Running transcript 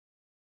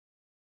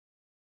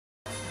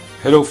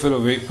Hello fellow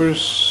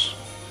vapers,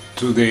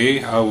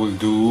 today I will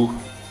do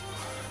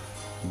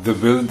the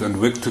build and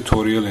wick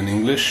tutorial in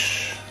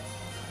English.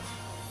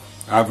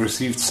 I've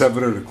received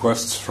several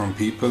requests from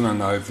people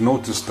and I've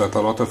noticed that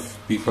a lot of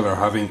people are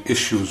having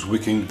issues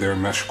wicking their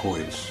mesh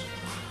coils.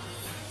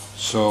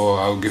 So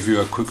I'll give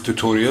you a quick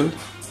tutorial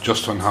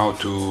just on how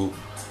to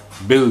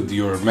build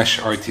your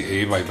mesh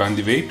RTA by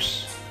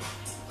VandyVapes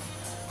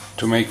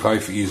to make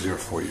life easier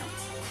for you.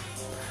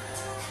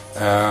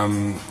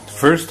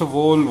 First of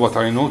all, what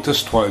I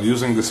noticed while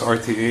using this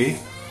RTA,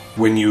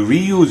 when you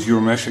reuse your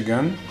mesh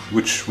again,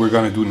 which we're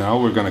gonna do now,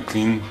 we're gonna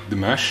clean the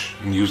mesh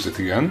and use it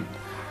again,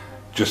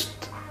 just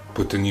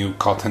put a new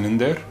cotton in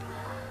there.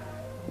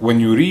 When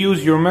you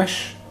reuse your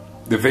mesh,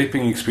 the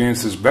vaping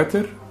experience is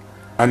better,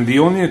 and the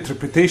only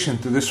interpretation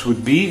to this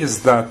would be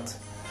is that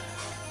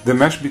the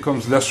mesh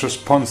becomes less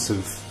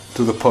responsive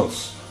to the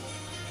pulse.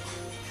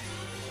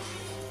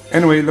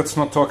 Anyway, let's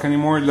not talk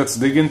anymore, let's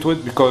dig into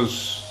it,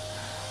 because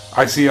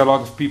I see a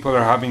lot of people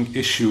are having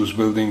issues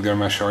building their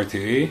mesh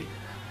RTA,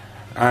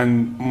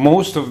 and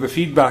most of the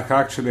feedback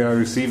actually I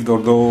received,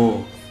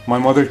 although my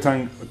mother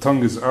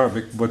tongue is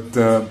Arabic, but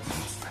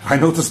I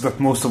noticed that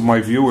most of my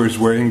viewers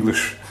were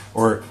English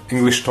or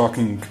English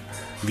talking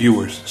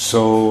viewers.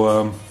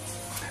 So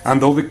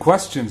and all the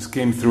questions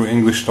came through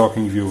English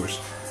talking viewers.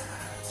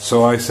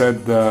 So I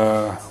said,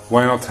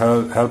 why not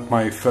help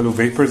my fellow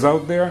vapers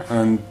out there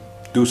and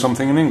do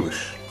something in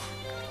English.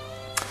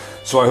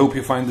 So I hope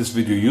you find this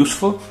video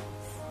useful.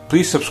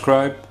 Please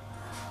subscribe,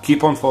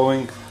 keep on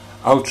following.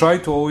 I'll try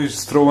to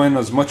always throw in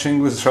as much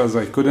English as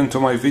I could into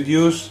my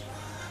videos.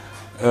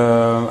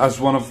 As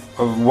one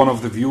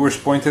of the viewers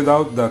pointed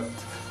out, that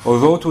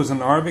although it was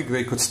in Arabic,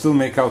 they could still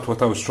make out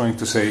what I was trying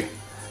to say,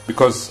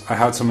 because I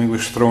had some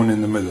English thrown in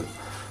the middle.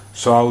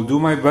 So I'll do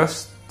my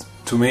best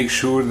to make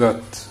sure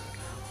that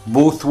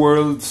both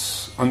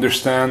worlds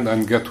understand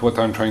and get what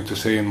I'm trying to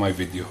say in my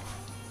video.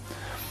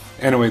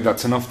 Anyway,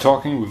 that's enough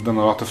talking. We've done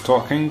a lot of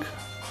talking.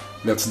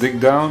 Let's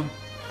dig down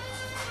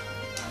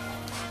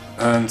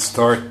and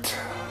start.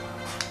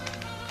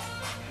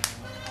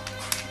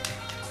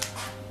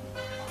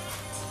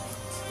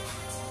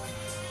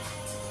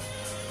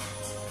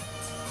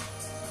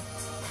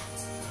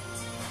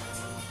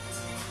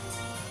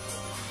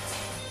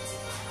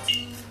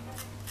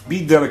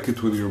 Be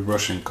delicate with your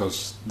brushing,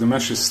 because the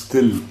mesh is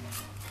still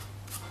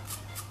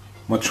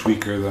much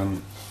weaker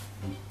than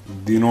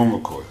the normal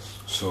coils,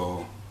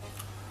 so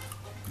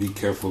be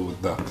careful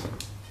with that.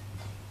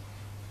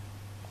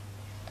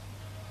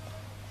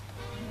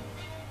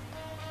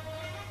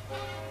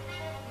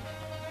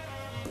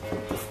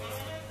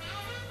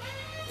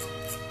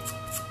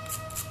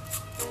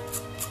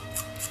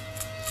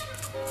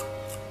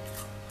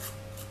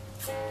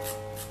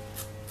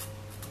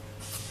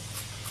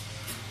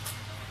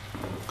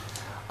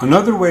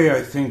 Another way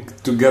I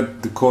think to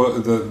get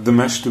the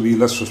mesh to be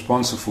less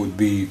responsive would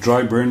be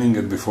dry burning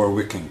it before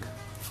wicking.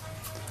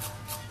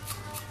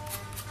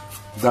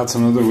 That's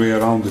another way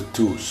around it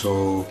too.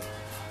 So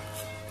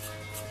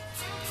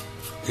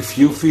if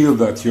you feel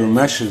that your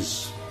mesh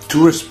is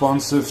too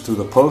responsive to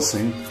the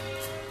pulsing,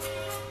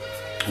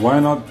 why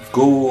not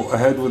go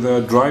ahead with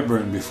a dry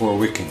burn before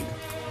wicking?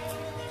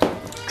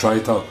 Try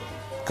it out,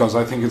 because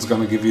I think it's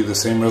going to give you the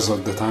same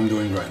result that I'm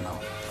doing right now.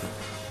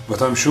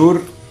 But I'm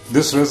sure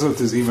this result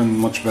is even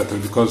much better,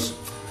 because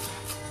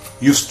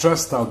you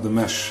stressed out the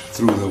mesh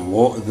through the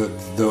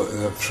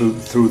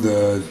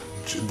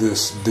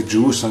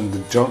juice and the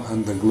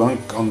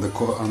glunk on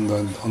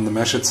the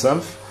mesh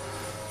itself.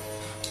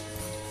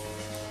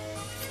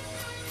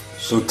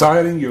 So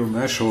tiring your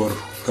mesh or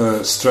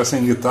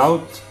stressing it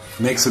out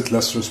makes it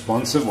less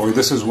responsive, or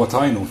this is what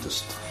I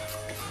noticed,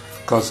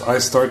 because I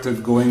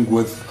started going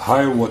with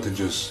higher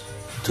wattages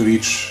to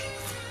reach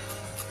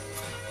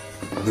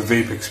the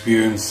vape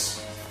experience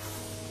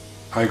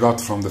I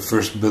got from the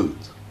first build.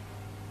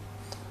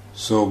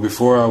 So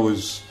before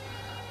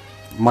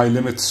my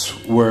limits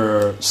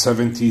were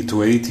 70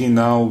 to 80,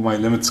 now my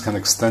limits can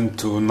extend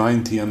to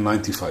 90 and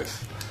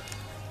 95,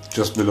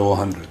 just below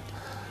 100.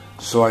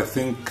 So I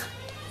think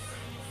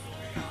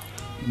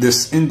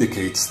this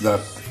indicates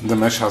that the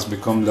mesh has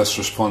become less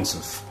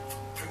responsive.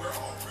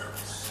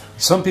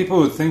 Some people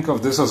would think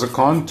of this as a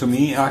con. To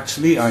me,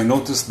 actually, I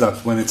noticed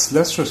that when it's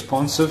less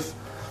responsive,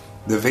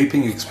 the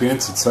vaping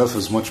experience itself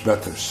is much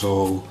better.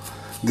 So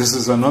this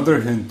is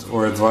another hint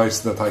or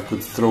advice that I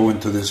could throw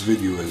into this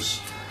video is,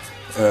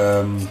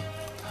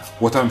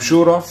 what I'm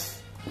sure of,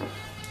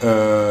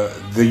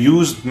 the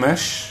used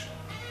mesh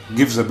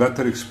gives a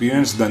better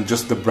experience than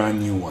just the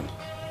brand new one.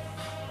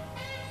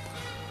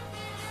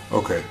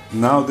 Okay,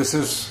 now this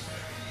is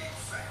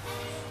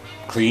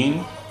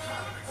clean.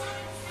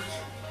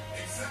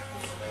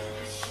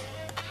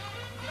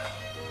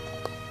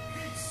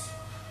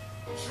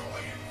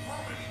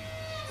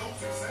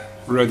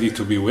 Ready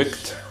to be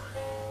wicked.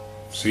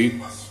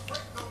 See,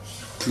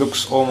 it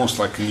looks almost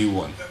like a new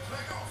one.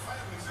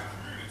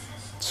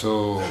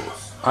 So,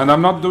 and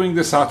I'm not doing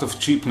this out of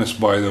cheapness,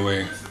 by the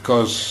way,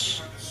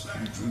 because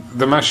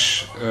the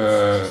mesh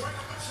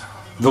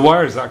The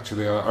wires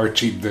actually are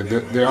cheap.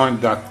 They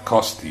aren't that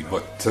costly.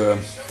 But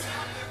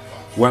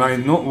when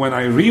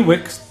I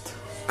re-wicked,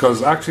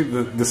 because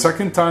actually the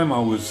second time I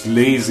was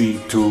lazy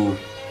to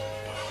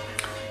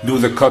do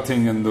the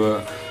cutting and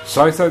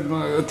so I said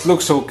it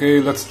looks okay.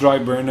 Let's dry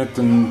burn it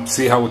and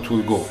see how it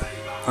will go.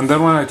 And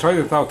then when I tried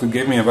it out, it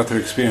gave me a better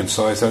experience.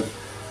 So I said,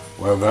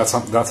 well, that's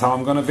how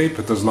I'm gonna vape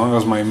it. As long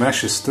as my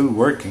mesh is still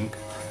working,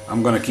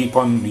 I'm gonna keep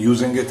on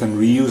using it and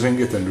reusing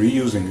it and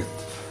reusing it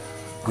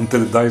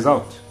until it dies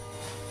out.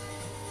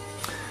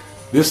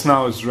 This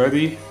now is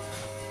ready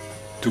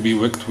to be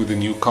wicked with the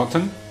new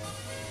cotton.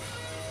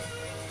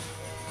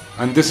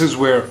 And this is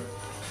where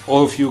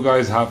all of you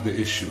guys have the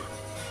issue.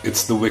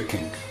 It's the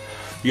wicking.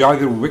 You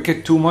either wick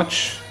it too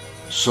much,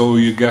 so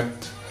you get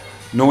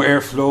no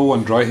airflow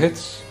and dry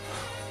hits,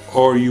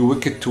 or you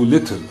wick it too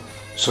little,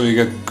 so you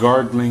get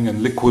gargling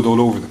and liquid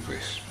all over the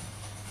place.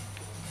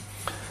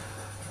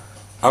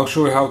 I'll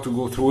show you how to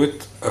go through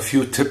it, a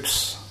few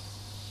tips,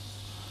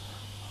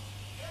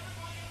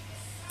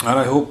 and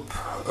I hope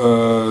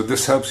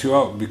this helps you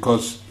out,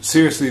 because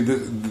seriously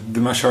the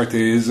Mesh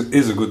RTA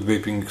is a good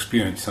vaping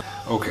experience.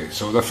 Okay,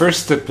 so the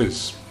first tip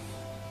is,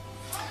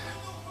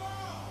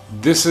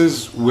 this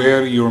is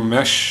where your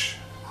mesh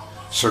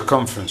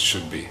circumference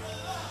should be,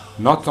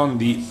 not on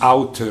the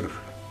outer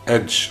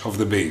edge of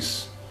the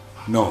base,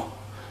 no,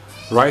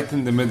 right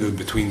in the middle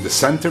between the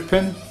center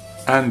pin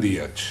and the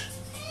edge,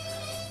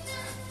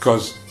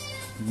 because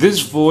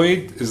this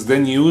void is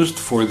then used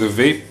for the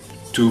vape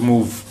to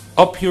move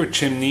up your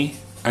chimney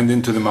and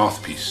into the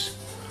mouthpiece.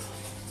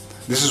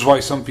 This is why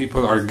some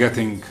people are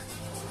getting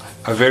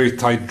a very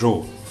tight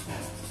draw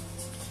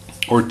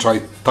or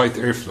tight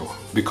airflow,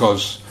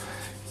 because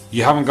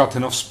you haven't got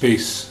enough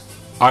space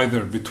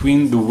either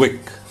between the wick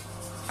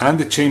and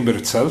the chamber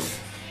itself,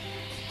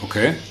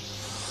 okay,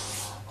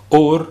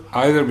 or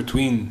either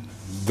between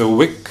the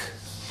wick.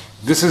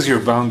 This is your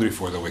boundary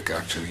for the wick,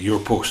 actually, your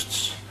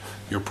posts.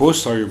 Your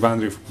posts are your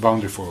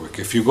boundary for wick.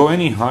 If you go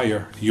any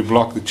higher, you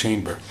block the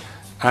chamber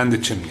and the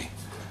chimney,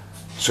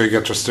 so you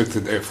get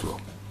restricted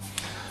airflow.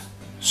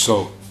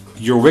 So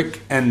your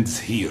wick ends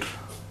here.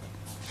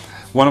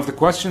 One of the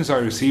questions I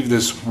received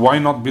is, why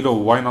not below?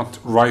 Why not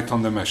right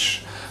on the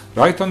mesh?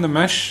 Right on the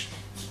mesh,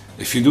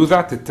 if you do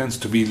that, it tends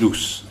to be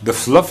loose. The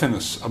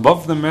fluffiness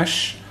above the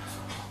mesh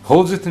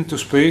holds it into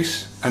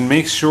space and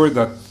makes sure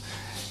that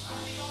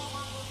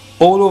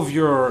all of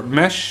your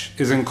mesh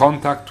is in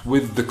contact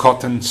with the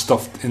cotton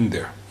stuffed in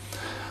there.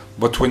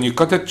 But when you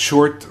cut it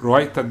short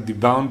right at the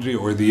boundary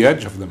or the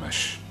edge of the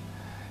mesh,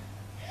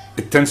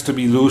 it tends to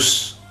be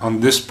loose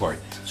on this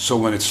part. So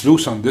when it's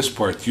loose on this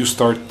part, you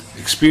start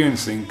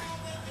experiencing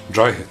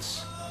dry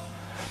hits,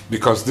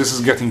 because this is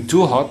getting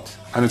too hot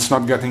and it's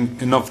not getting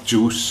enough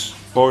juice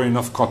or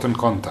enough cotton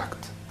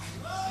contact.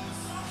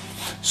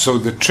 So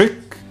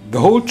the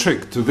whole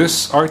trick to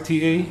this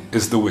RTA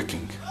is the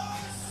wicking.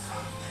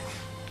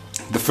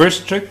 The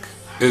first trick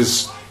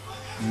is,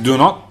 do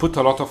not put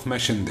a lot of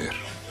mesh in there.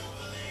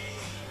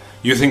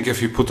 You think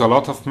if you put a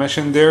lot of mesh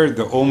in there,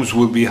 the ohms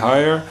will be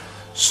higher,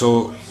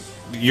 so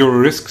your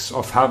risks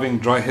of having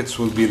dry hits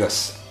will be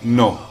less.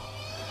 No,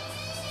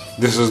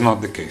 this is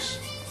not the case.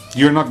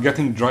 You're not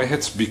getting dry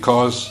hits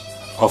because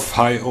of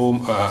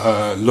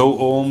low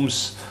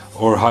ohms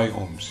or high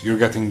ohms. You're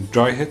getting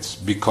dry hits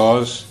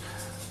because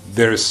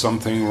there is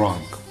something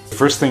wrong. The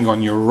first thing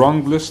on your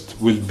wrong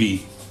list will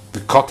be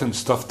the cotton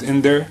stuffed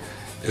in there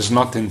is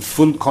not in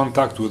full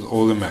contact with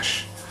all the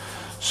mesh.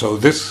 So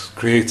this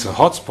creates a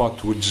hot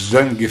spot, which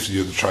then gives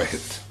you the dry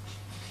hit.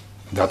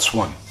 That's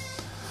one.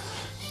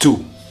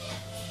 Two,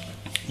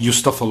 you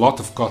stuff a lot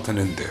of cotton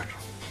in there.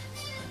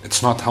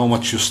 It's not how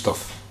much you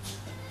stuff.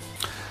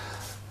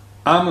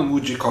 I'm a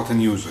Muji cotton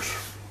user.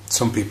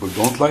 Some people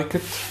don't like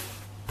it.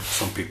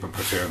 Some people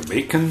prefer the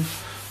bacon.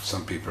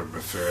 Some people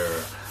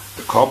prefer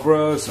the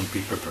cobra. Some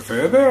people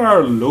prefer... There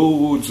are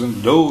loads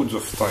and loads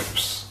of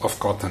types of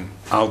cotton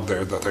out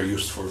there that are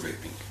used for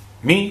vaping.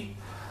 Me,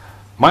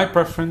 my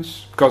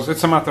preference, because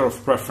it's a matter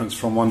of preference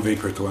from one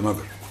vapor to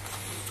another,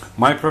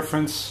 my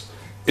preference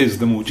is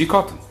the Muji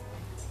cotton.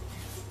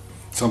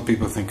 Some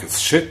people think it's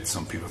shit,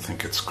 some people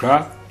think it's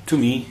crap. To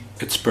me,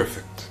 it's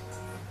perfect.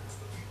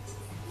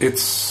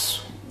 It's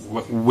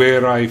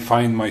where I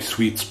find my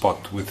sweet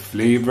spot with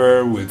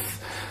flavor, with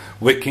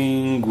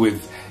wicking,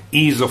 with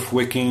ease of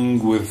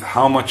wicking, with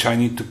how much I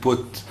need to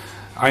put.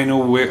 I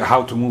know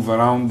how to move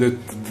around it.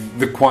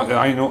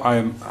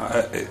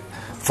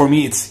 For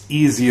me, it's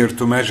easier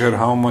to measure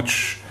how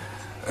much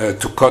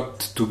to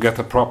cut to get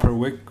a proper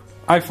wick.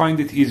 I find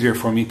it easier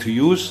for me to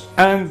use,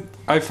 and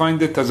I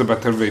find it as a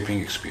better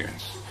vaping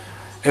experience.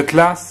 It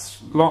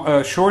lasts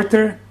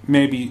shorter,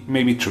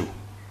 maybe true.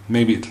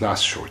 Maybe it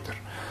lasts shorter.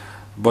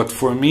 But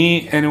for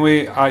me,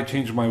 anyway, I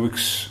change my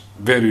wicks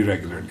very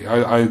regularly.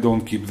 I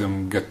don't keep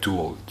them get too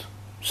old.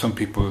 Some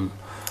people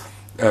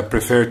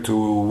prefer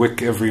to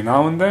wick every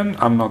now and then.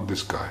 I'm not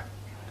this guy.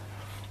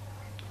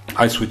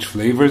 I switch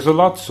flavors a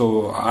lot,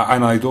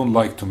 and I don't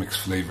like to mix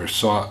flavors.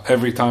 So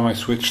every time I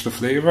switch the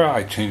flavor,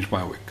 I change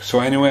my wick. So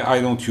anyway, I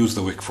don't use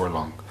the wick for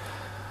long.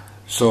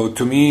 So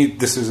to me,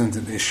 this isn't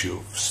an issue.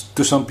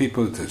 To some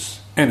people it is.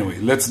 Anyway,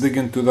 let's dig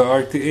into the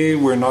RTA.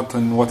 We're not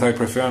on what I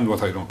prefer and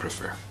what I don't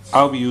prefer.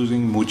 I'll be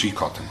using Muji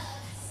cotton.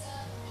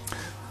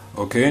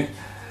 Okay?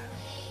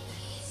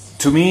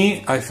 To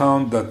me, I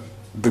found that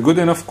the good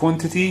enough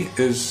quantity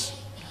is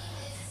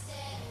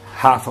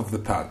half of the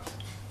pad,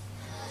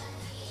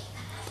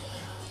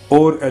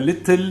 or a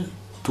little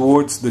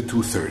towards the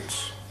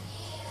 2/3.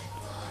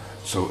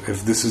 So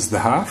if this is the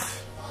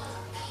half,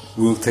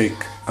 we'll take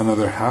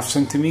another ½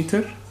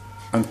 centimeter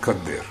and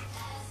cut there.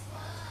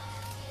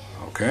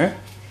 Okay?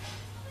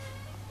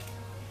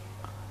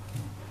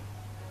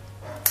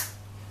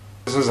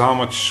 This is how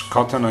much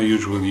cotton I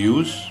usually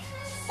use,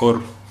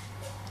 or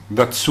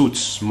that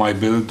suits my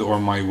build or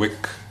my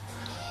wick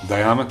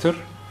diameter.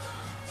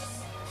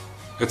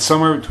 It's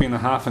somewhere between a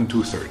half and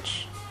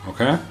 2/3.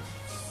 Okay?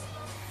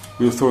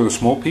 We'll throw the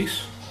small piece.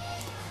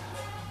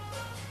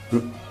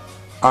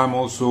 I'm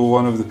also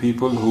one of the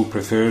people who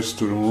prefers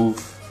to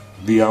remove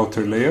the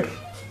outer layer,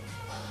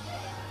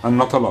 and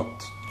not a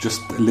lot,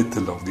 just a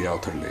little of the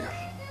outer layer,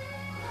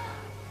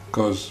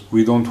 because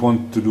we don't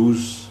want to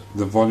lose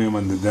the volume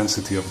and the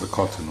density of the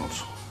cotton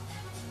also.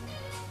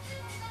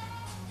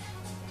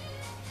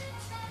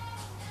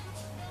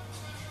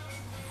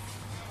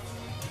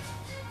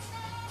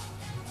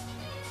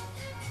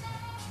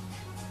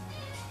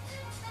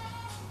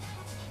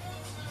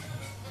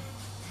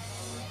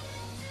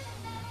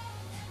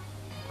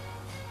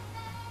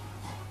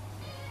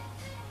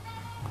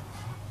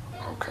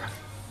 Okay.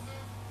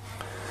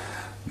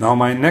 Now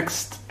my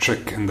next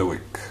trick in the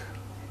wick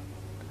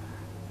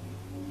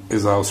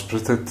is I'll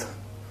split it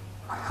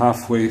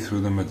halfway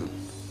through the middle.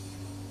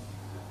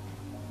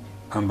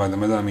 And by the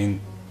middle I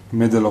mean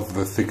middle of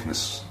the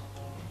thickness.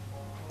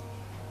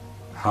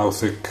 How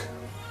thick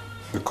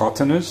the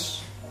cotton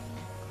is,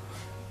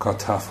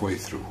 cut halfway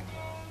through.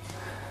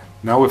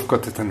 Now we've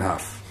cut it in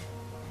half.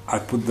 I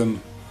put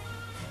them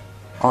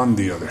on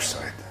the other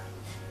side.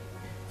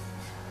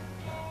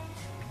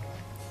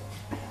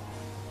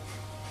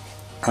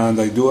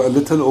 And I do a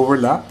little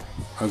overlap,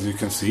 as you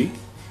can see.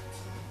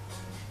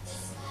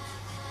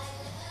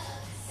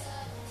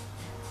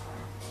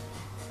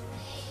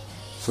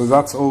 So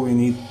that's all we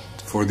need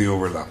for the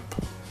overlap.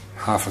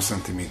 ½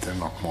 centimeter,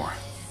 not more.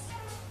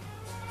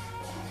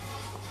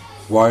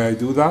 Why I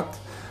do that?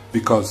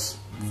 Because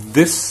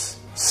this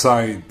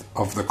side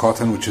of the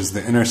cotton, which is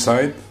the inner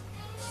side,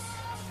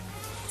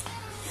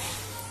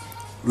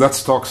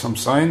 let's talk some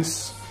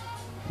science,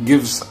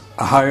 gives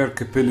a higher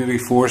capillary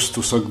force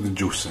to suck the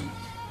juice in.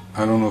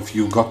 I don't know if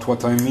you got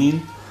what I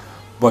mean,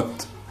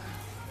 but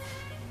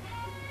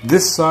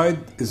this side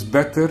is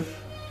better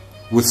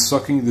with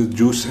sucking the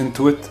juice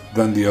into it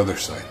than the other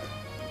side.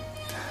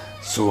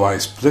 So I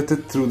split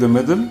it through the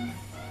middle,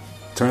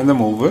 turn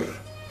them over.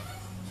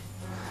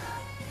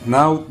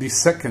 Now the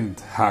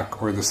second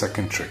hack, or the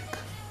second trick.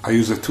 I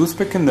use a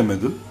toothpick in the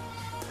middle.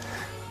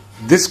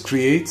 This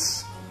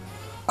creates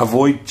a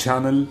void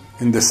channel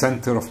in the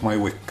center of my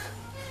wick,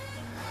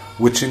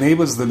 which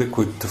enables the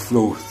liquid to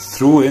flow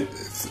through it,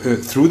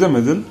 through the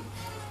middle,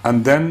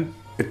 and then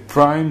it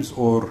primes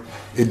or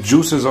it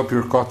juices up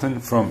your cotton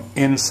from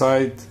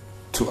inside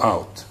to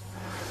out.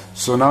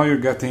 So now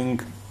you're getting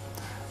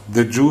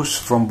the juice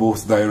from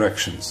both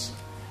directions,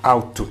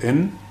 out to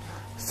in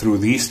through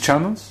these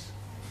channels,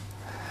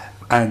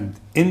 and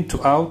in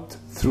to out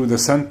through the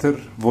center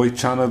void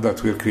channel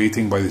that we're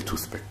creating by the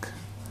toothpick.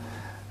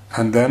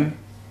 And then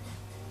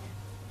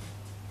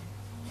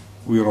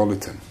we roll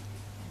it in.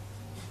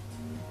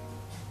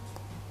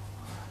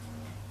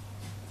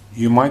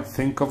 You might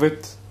think of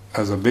it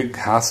as a big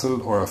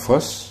hassle or a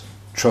fuss.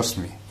 Trust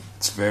me,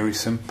 it's very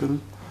simple.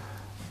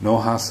 No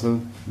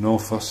hassle, no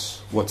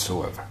fuss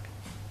whatsoever.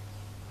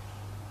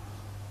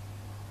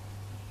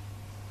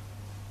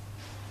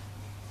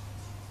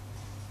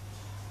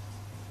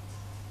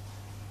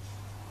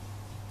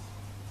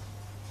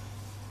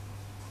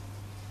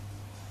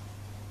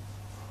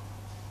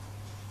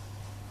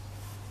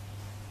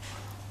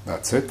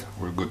 That's it,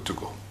 we're good to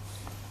go.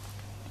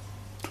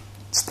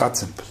 It's that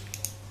simple.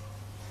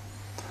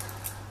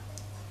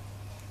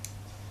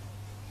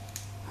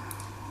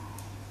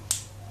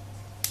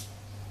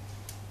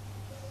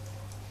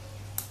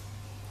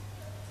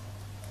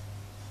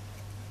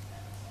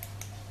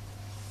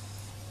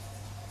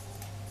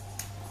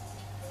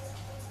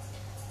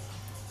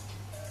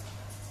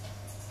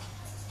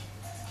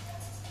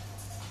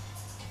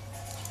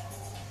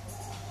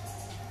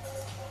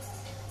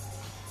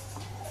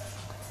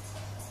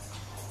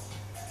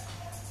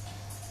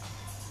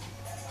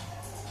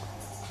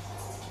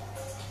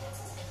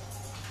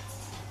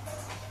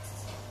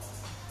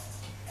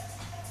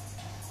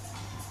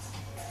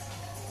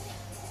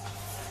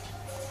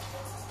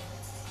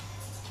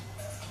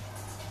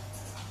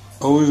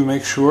 Always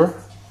make sure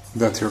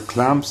that your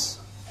clamps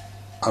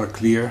are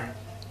clear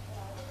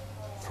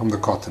from the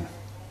cotton,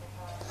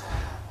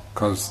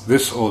 because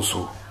this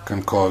also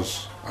can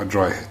cause a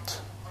dry hit.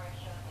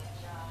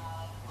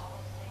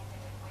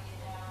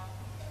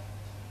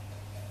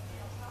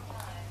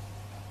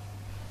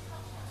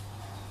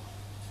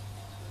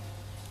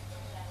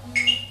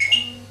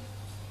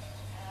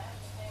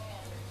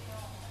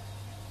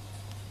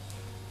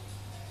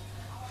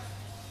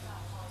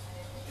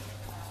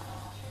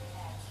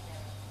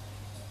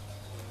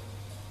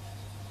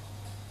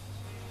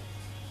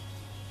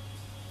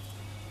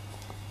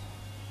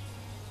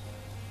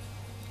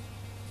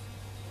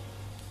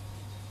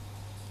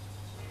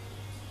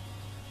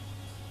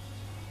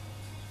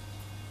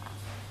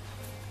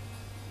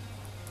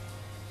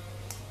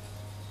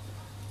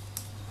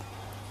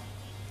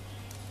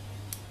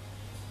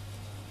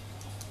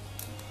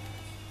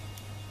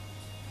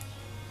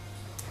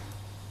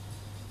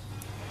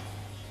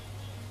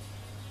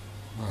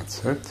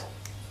 That's it.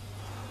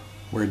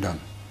 We're done.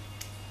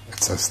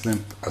 It's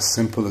as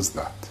simple as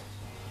that.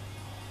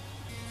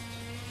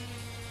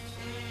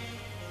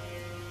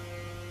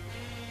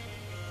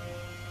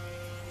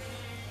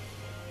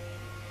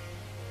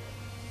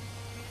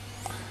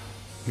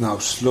 Now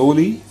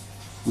slowly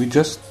we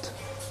just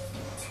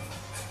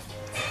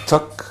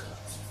tuck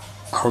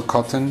our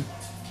cotton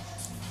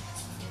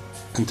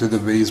into the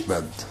base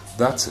bed.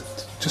 That's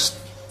it. Just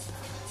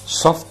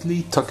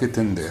softly tuck it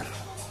in there.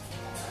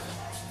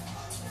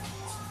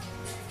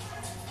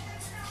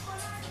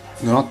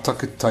 Do not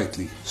tuck it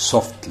tightly,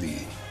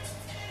 softly,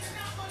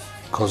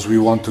 because we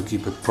want to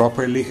keep it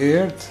properly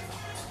aired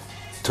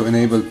to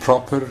enable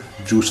proper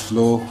juice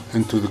flow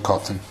into the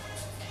cotton.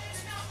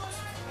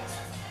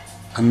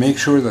 And make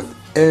sure that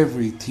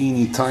every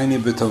teeny tiny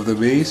bit of the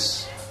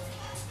base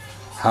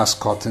has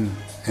cotton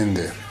in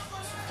there,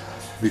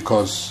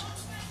 because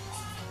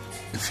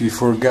if you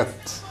forget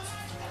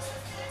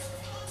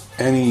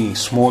any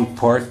small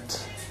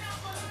part,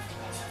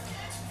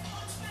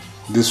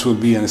 this will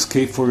be an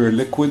escape for your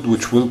liquid,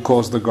 which will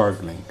cause the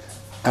gargling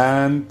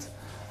and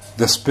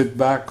the spit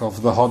back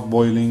of the hot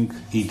boiling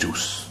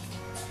e-juice.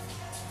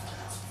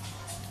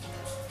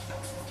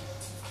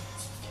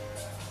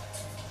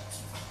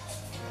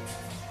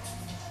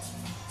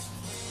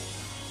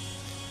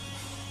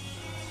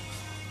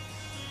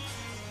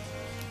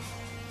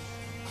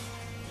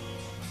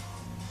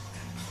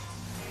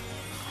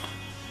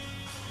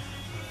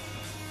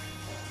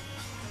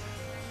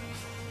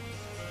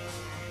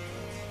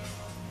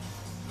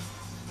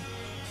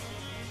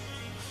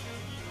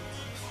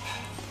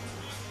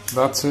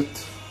 That's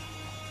it.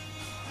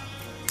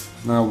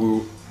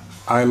 Now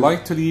I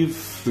like to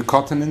leave the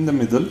cotton in the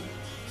middle.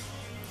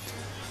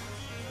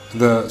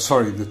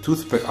 The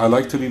toothpick. I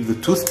like to leave the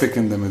toothpick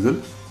in the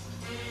middle.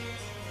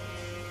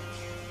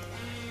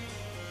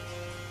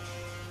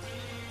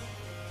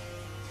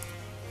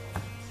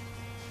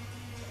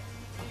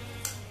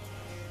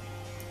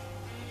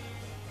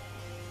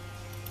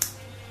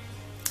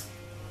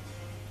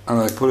 And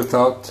I put it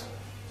out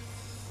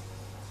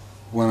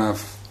when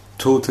I've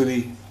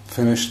totally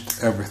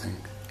finished everything.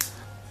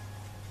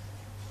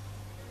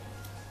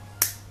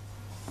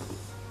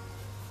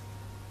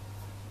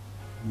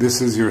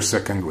 This is your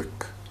second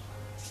wick.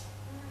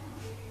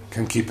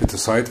 Can keep it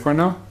aside for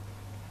now.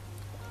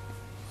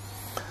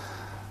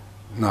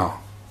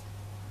 Now,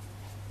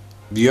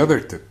 the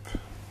other tip,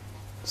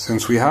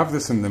 since we have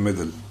this in the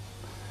middle,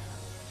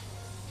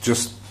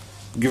 just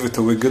give it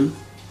a wiggle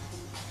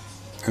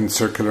in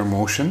circular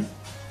motion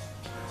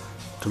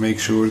to make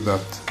sure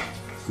that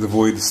the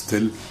void is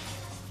still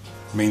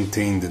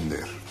maintained in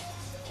there.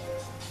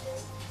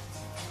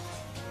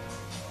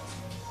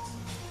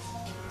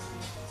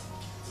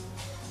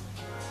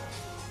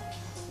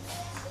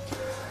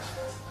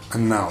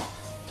 And now,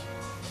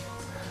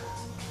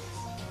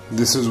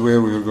 this is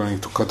where we are going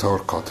to cut our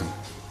cotton.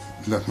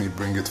 Let me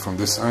bring it from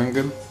this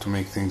angle to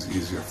make things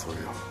easier for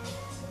you.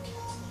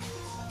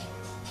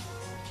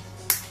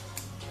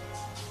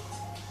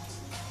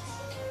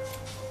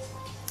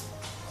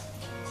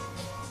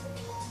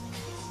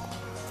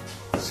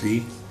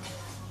 See?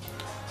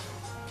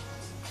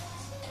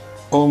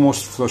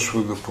 Almost flush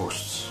with the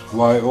posts.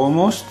 Why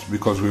almost?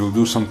 Because we will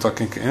do some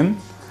tucking in.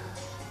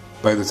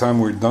 By the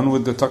time we're done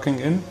with the tucking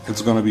in,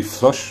 it's going to be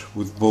flush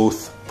with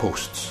both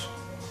posts.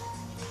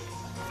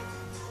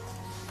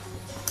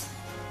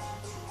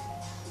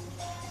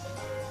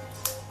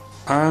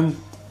 And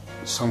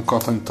some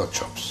cotton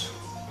touch-ups.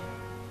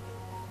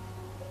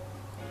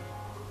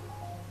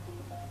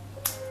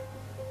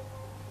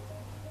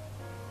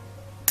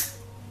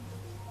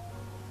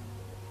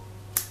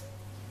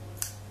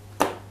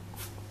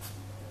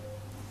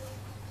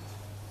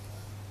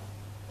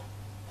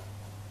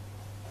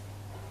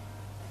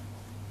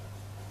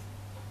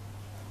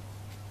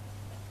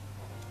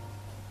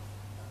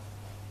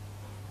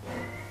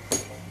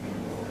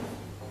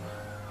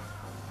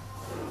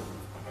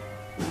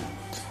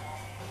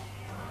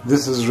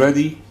 This is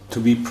ready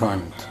to be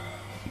primed.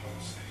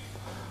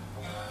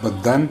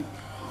 But then,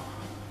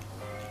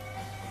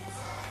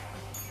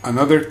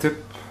 another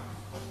tip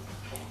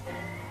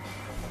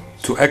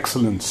to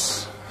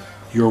excellence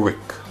your wick: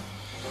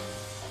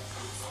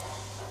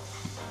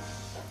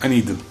 a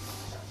needle.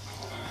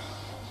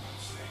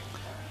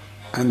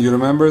 And you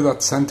remember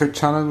that center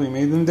channel we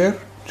made in there?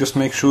 Just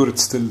make sure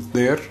it's still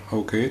there.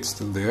 Okay, it's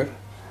still there.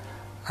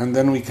 And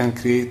then we can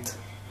create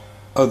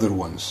other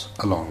ones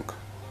along.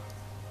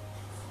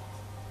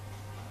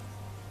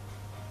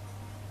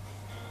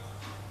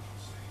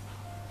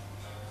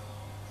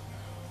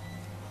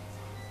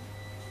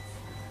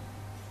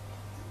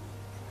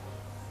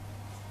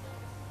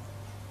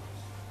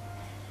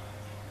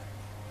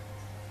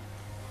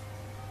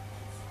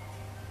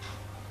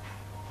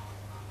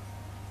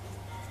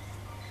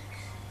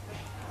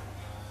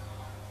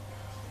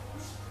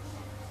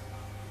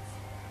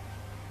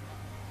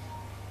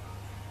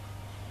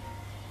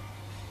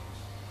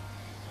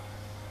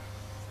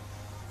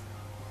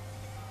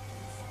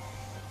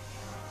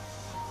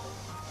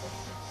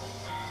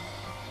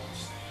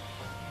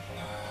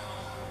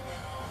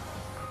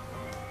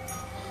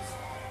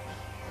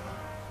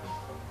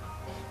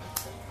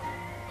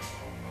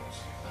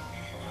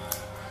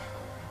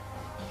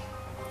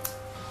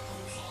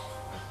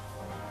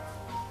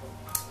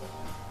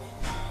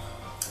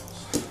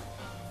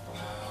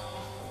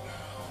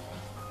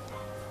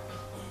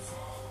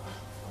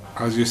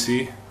 as you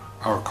see,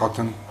 our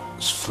cotton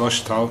is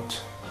flushed out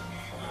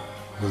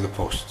with the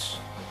posts.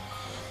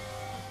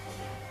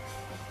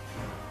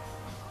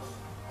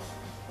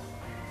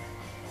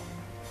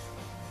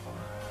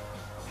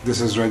 This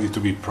is ready to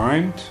be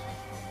primed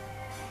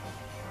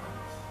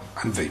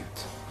and vaped.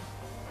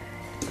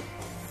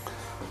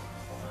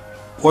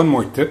 One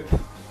more tip.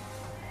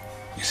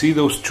 You see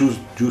those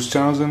juice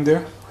channels in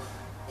there?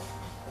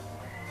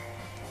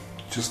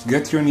 Just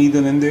get your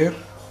needle in there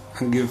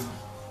and give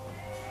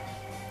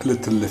a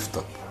little lift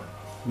up.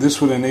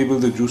 This will enable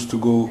the juice to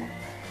go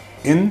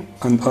in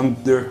and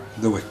under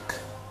the wick,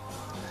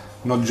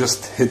 not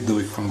just hit the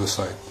wick from the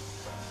side.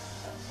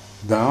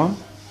 Down,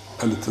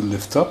 a little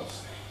lift up,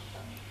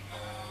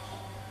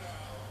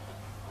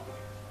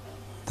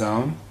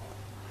 down,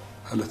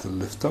 a little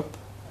lift up,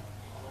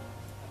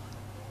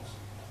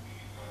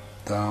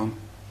 down,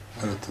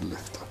 a little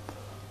lift up.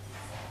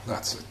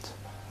 That's it.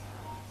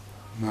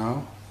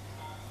 Now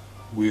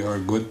we are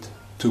good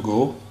to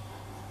go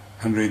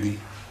and ready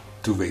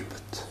to vape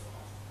it.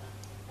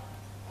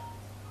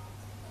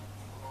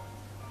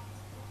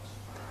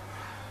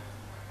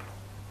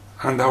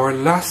 And our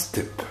last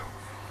tip.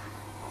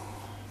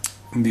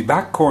 In the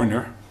back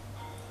corner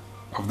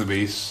of the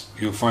base,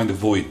 you'll find a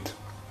void.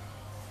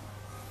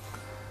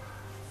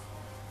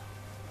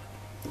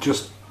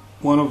 Just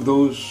one of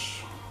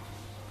those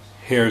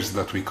hairs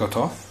that we cut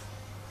off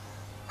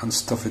and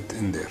stuff it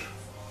in there.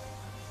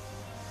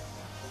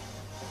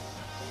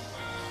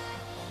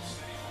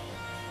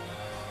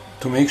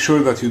 To make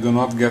sure that you do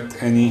not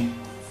get any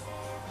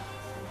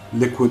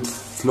liquid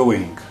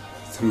flowing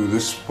through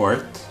this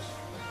part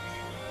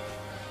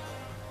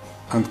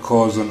and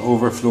cause an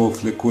overflow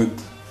of liquid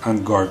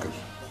and gargle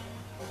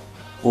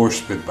or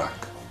spit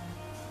back.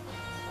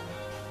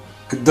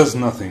 It does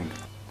nothing.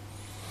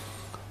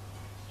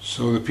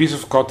 So the piece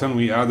of cotton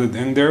we added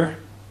in there,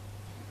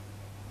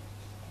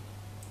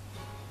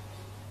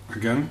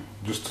 again,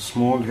 just a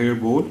small hair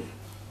ball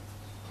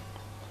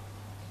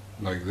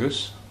like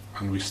this,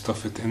 and we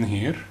stuff it in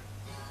here.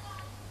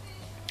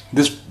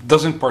 This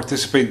doesn't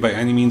participate by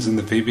any means in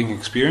the vaping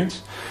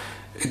experience.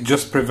 It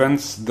just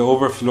prevents the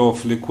overflow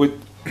of liquid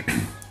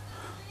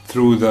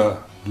through the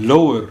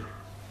lower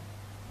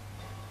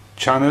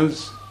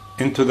channels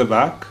into the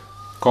back,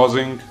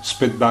 causing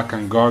spit back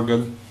and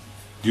gargle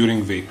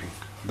during vaping.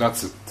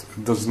 That's it.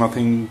 It does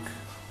nothing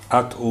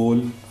at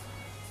all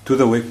to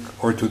the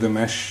wick or to the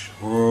mesh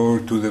or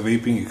to the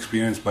vaping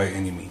experience by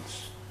any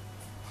means.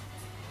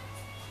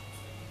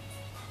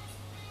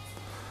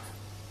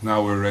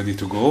 Now we're ready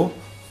to go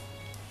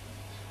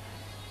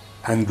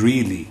and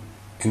really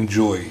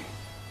enjoy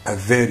a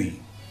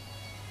very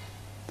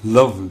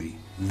lovely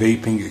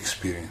vaping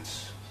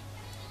experience.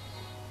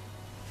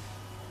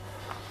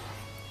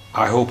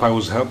 I hope I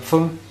was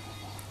helpful.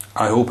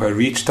 I hope I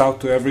reached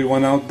out to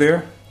everyone out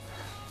there.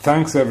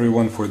 Thanks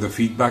everyone for the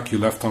feedback you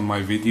left on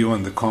my video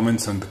and the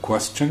comments and the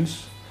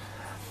questions.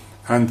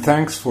 And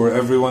thanks for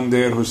everyone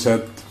there who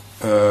said,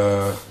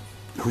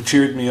 who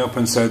cheered me up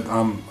and said,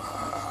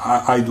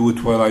 I do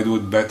it well, I do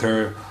it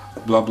better,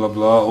 blah blah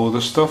blah, all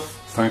this stuff.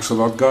 Thanks a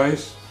lot,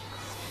 guys.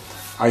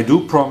 I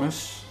do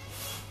promise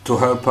to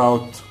help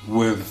out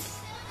with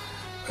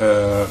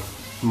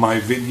my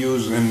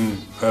videos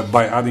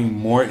by adding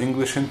more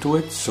English into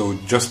it. So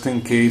just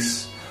in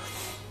case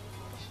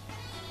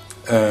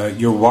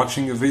you're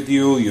watching a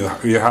video,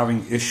 you're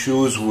having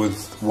issues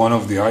with one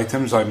of the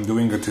items I'm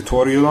doing a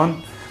tutorial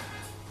on,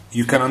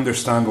 you can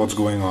understand what's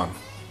going on.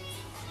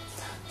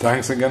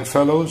 Thanks again,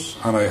 fellows,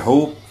 and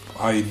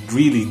I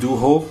really do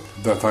hope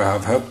that I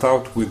have helped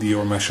out with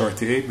your mesh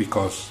RTA,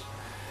 because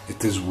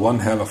it is one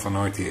hell of an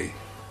RTA.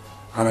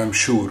 And I'm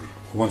sure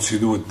once you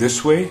do it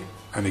this way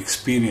and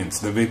experience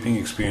the vaping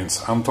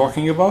experience I'm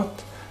talking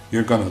about,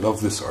 you're gonna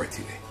love this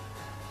RTA.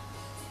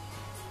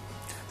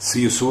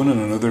 See you soon in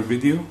another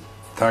video.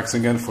 Thanks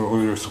again for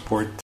all your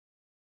support.